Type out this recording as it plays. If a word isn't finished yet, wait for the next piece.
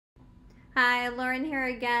Hi, Lauren here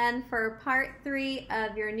again for part 3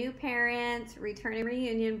 of your new parent return and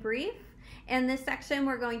reunion brief. In this section,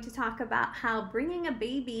 we're going to talk about how bringing a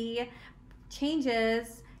baby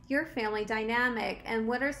changes your family dynamic and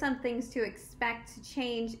what are some things to expect to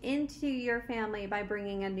change into your family by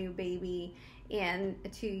bringing a new baby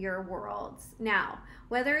into your world. Now,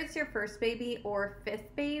 whether it's your first baby or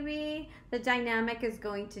fifth baby, the dynamic is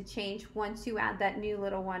going to change once you add that new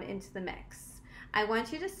little one into the mix. I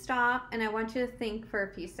want you to stop and I want you to think for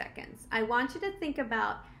a few seconds. I want you to think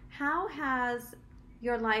about, how has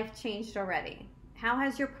your life changed already? How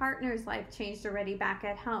has your partner's life changed already back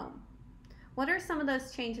at home? What are some of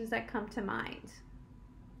those changes that come to mind?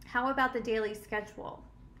 How about the daily schedule?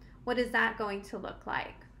 What is that going to look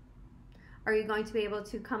like? Are you going to be able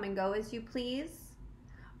to come and go as you please?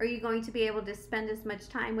 Are you going to be able to spend as much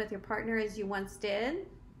time with your partner as you once did?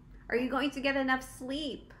 Are you going to get enough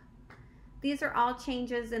sleep? These are all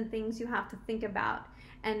changes and things you have to think about,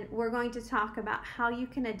 and we're going to talk about how you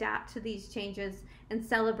can adapt to these changes and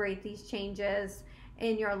celebrate these changes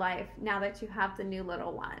in your life now that you have the new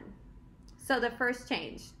little one. So the first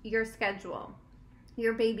change, your schedule.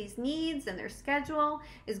 Your baby's needs and their schedule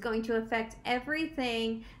is going to affect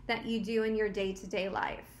everything that you do in your day-to-day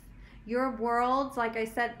life. Your world, like I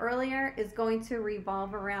said earlier, is going to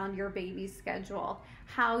revolve around your baby's schedule.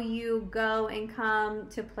 How you go and come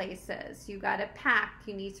to places. You got to pack,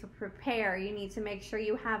 you need to prepare, you need to make sure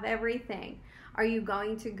you have everything. Are you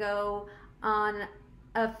going to go on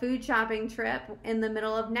a food shopping trip in the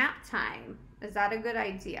middle of nap time? Is that a good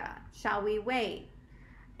idea? Shall we wait?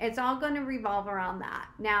 It's all going to revolve around that.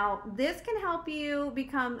 Now, this can help you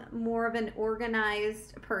become more of an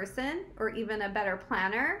organized person or even a better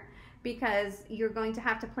planner, because you're going to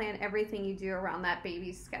have to plan everything you do around that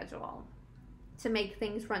baby's schedule to make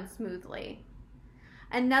things run smoothly.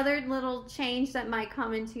 Another little change that might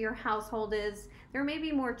come into your household is there may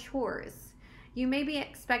be more chores. You may be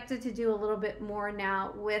expected to do a little bit more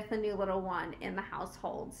now with a new little one in the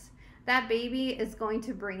households. That baby is going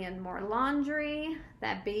to bring in more laundry.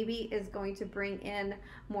 That baby is going to bring in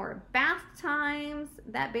more bath times.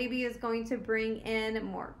 That baby is going to bring in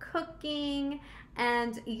more cooking.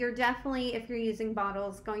 And you're definitely, if you're using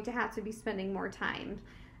bottles, going to have to be spending more time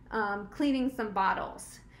cleaning some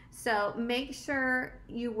bottles. So make sure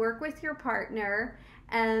you work with your partner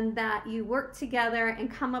and that you work together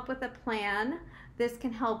and come up with a plan. This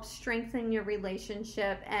can help strengthen your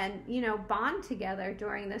relationship and, bond together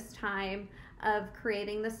during this time of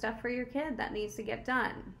creating the stuff for your kid that needs to get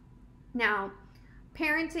done. Now,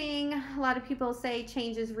 parenting, a lot of people say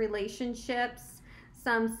changes relationships.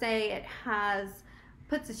 Some say it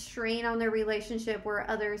puts a strain on their relationship, where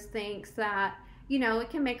others think that, it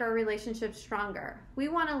can make our relationship stronger. We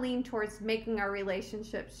want to lean towards making our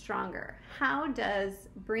relationship stronger. How does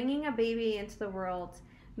bringing a baby into the world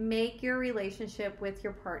make your relationship with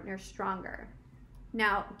your partner stronger?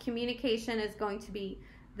 Now, communication is going to be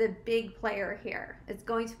the big player here. It's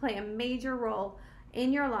going to play a major role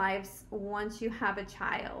in your lives once you have a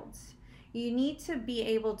child. You need to be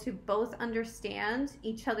able to both understand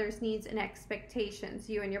each other's needs and expectations,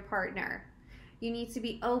 you and your partner. You need to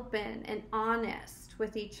be open and honest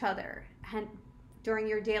with each other and during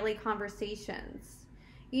your daily conversations.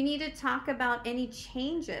 You need to talk about any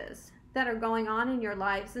changes that are going on in your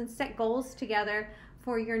lives and set goals together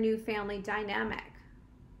for your new family dynamic.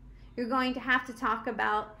 You're going to have to talk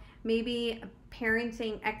about maybe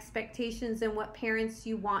parenting expectations and what parents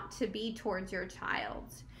you want to be towards your child.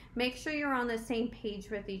 Make sure you're on the same page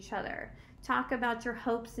with each other. Talk about your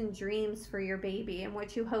hopes and dreams for your baby and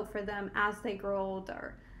what you hope for them as they grow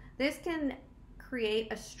older. This can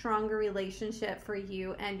create a stronger relationship for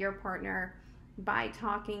you and your partner by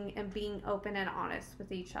talking and being open and honest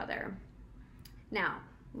with each other. Now,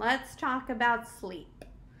 let's talk about sleep.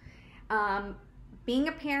 Being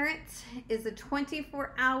a parent is a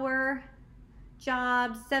 24-hour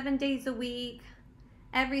job, 7 days a week,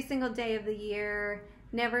 every single day of the year,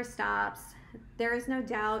 never stops. There is no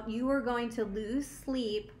doubt you are going to lose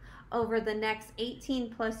sleep over the next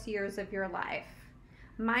 18 plus years of your life.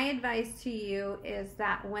 My advice to you is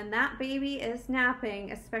that when that baby is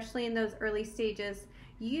napping, especially in those early stages,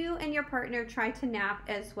 you and your partner try to nap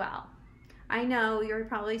as well. I know you're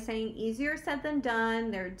probably saying easier said than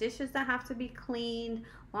done. There are dishes that have to be cleaned,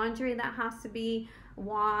 laundry that has to be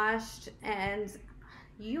washed, and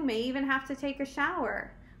you may even have to take a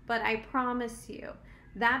shower. But I promise you,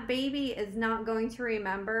 that baby is not going to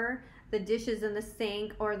remember the dishes in the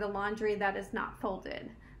sink or the laundry that is not folded.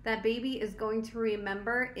 That baby is going to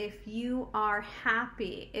remember if you are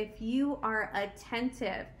happy, if you are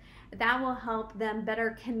attentive. That will help them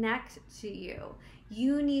better connect to you.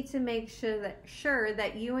 you need to make sure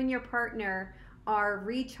that you and your partner are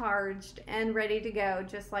recharged and ready to go,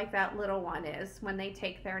 just like that little one is when they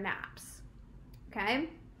take their naps. Okay?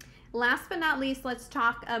 Last but not least, let's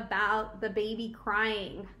talk about the baby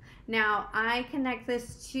crying. Now, I connect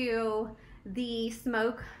this to the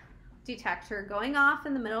smoke detector going off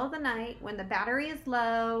in the middle of the night when the battery is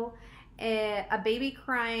low. A baby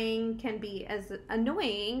crying can be as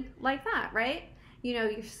annoying like that, right? You know,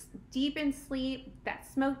 you're deep in sleep, that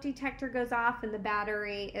smoke detector goes off and the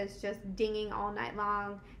battery is just dinging all night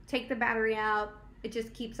long. Take the battery out, it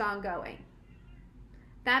just keeps on going.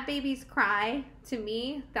 That baby's cry, to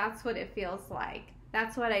me, that's what it feels like.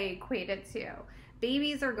 That's what I equate it to.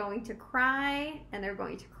 Babies are going to cry and they're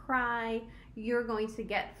going to cry. You're going to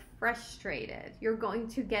get frustrated. You're going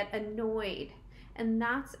to get annoyed. And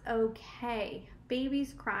that's okay.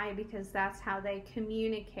 Babies cry because that's how they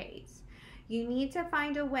communicate. You need to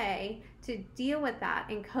find a way to deal with that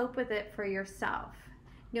and cope with it for yourself.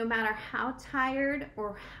 No matter how tired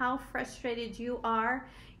or how frustrated you are,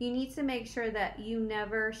 you need to make sure that you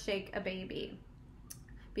never shake a baby,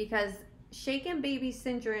 because shaken baby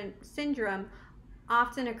syndrome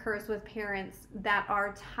often occurs with parents that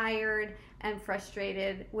are tired and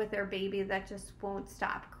frustrated with their baby that just won't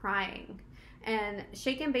stop crying. And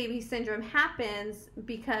shaken baby syndrome happens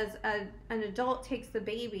because an adult takes the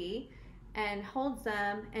baby and holds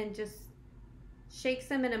them and just shakes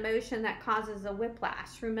them in a motion that causes a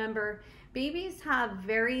whiplash. Remember, babies have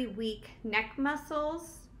very weak neck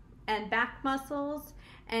muscles and back muscles,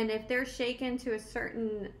 and if they're shaken to a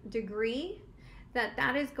certain degree,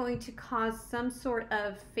 that is going to cause some sort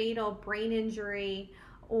of fatal brain injury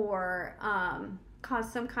or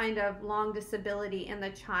cause some kind of long disability in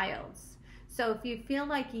the child's. So if you feel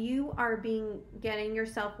like you are getting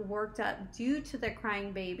yourself worked up due to the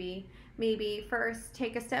crying baby, maybe first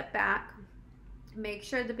take a step back, make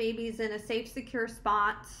sure the baby's in a safe, secure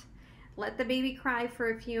spot, let the baby cry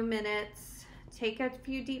for a few minutes, take a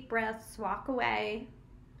few deep breaths, walk away,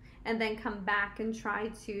 and then come back and try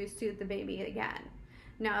to soothe the baby again.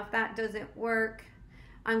 Now, if that doesn't work,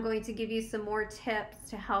 I'm going to give you some more tips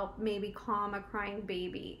to help maybe calm a crying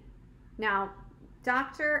baby. Now,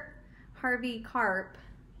 Dr. Harvey Karp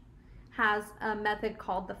has a method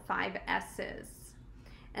called the 5 S's.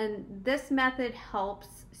 And this method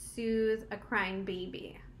helps soothe a crying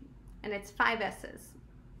baby. And it's 5 S's.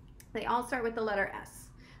 They all start with the letter S.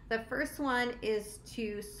 The first one is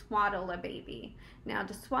to swaddle a baby. Now,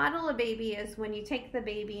 to swaddle a baby is when you take the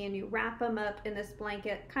baby and you wrap them up in this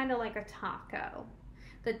blanket, kind of like a taco.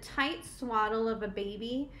 The tight swaddle of a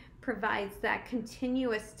baby provides that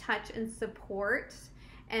continuous touch and support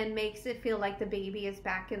and makes it feel like the baby is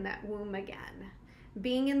back in that womb again.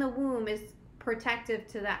 Being in the womb is protective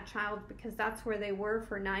to that child because that's where they were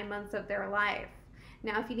for 9 months of their life.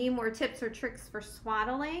 Now, if you need more tips or tricks for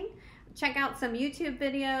swaddling, check out some YouTube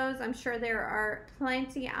videos. I'm sure there are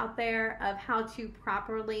plenty out there of how to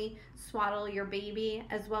properly swaddle your baby,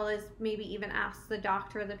 as well as maybe even ask the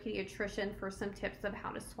doctor or the pediatrician for some tips of how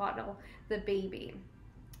to swaddle the baby.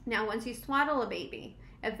 Now, once you swaddle a baby,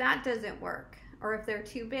 if that doesn't work, or if they're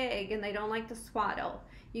too big and they don't like to swaddle,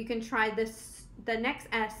 you can try the next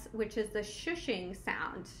S, which is the shushing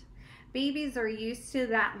sound. Babies are used to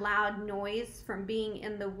that loud noise from being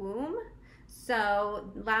in the womb.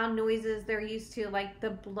 So loud noises, they're used to, like the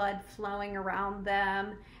blood flowing around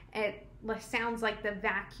them. It sounds like the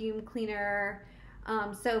vacuum cleaner.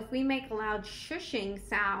 So if we make a loud shushing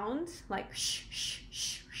sound, like shh, shh,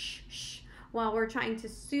 shh, shh, shh, while we're trying to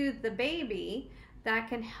soothe the baby, that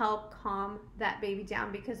can help calm that baby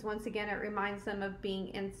down, because once again, it reminds them of being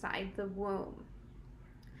inside the womb.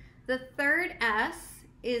 The third S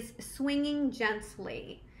is swinging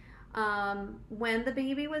gently. When the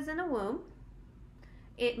baby was in a womb,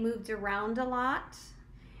 it moved around a lot.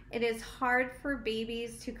 It is hard for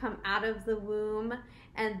babies to come out of the womb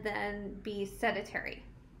and then be sedentary,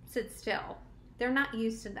 sit still. They're not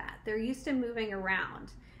used to that. They're used to moving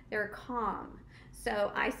around. They're calm.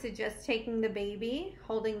 So I suggest taking the baby,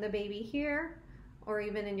 holding the baby here, or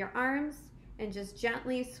even in your arms, and just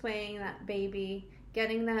gently swaying that baby,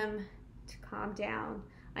 getting them to calm down.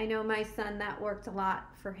 I know my son, that worked a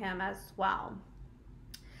lot for him as well.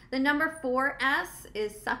 The number 4 S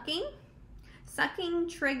is sucking. Sucking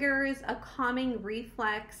triggers a calming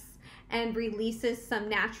reflex and releases some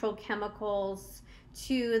natural chemicals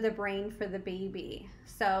to the brain for the baby.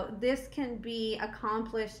 So this can be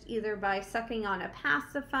accomplished either by sucking on a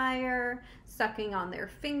pacifier, sucking on their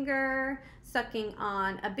finger, sucking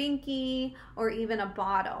on a binky, or even a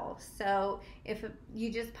bottle. So if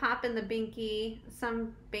you just pop in the binky,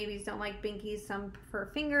 some babies don't like binkies, some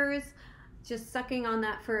prefer fingers. just sucking on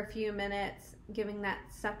that for a few minutes, giving that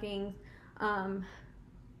sucking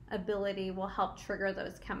ability will help trigger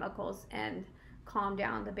those chemicals and calm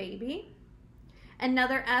down the baby.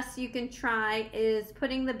 Another S you can try is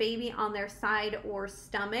putting the baby on their side or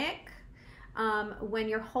stomach. When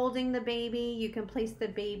you're holding the baby, you can place the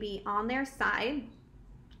baby on their side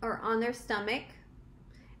or on their stomach,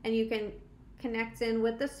 and you can connect in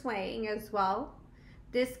with the swaying as well.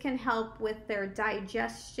 This can help with their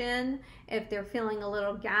digestion if they're feeling a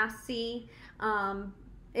little gassy.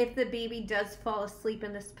 If the baby does fall asleep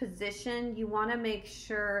in this position, you want to make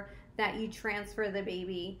sure that you transfer the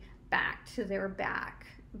baby back to their back,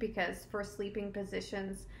 because for sleeping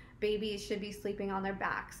positions, babies should be sleeping on their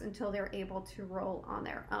backs until they're able to roll on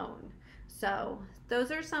their own. So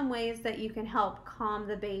those are some ways that you can help calm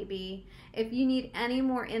the baby. If you need any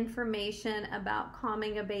more information about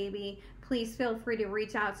calming a baby, please feel free to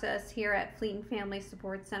reach out to us here at Fleeton Family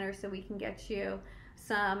Support Center so we can get you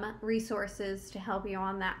some resources to help you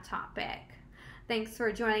on that topic. Thanks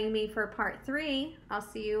for joining me for part 3. I'll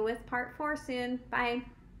see you with part 4 soon. Bye.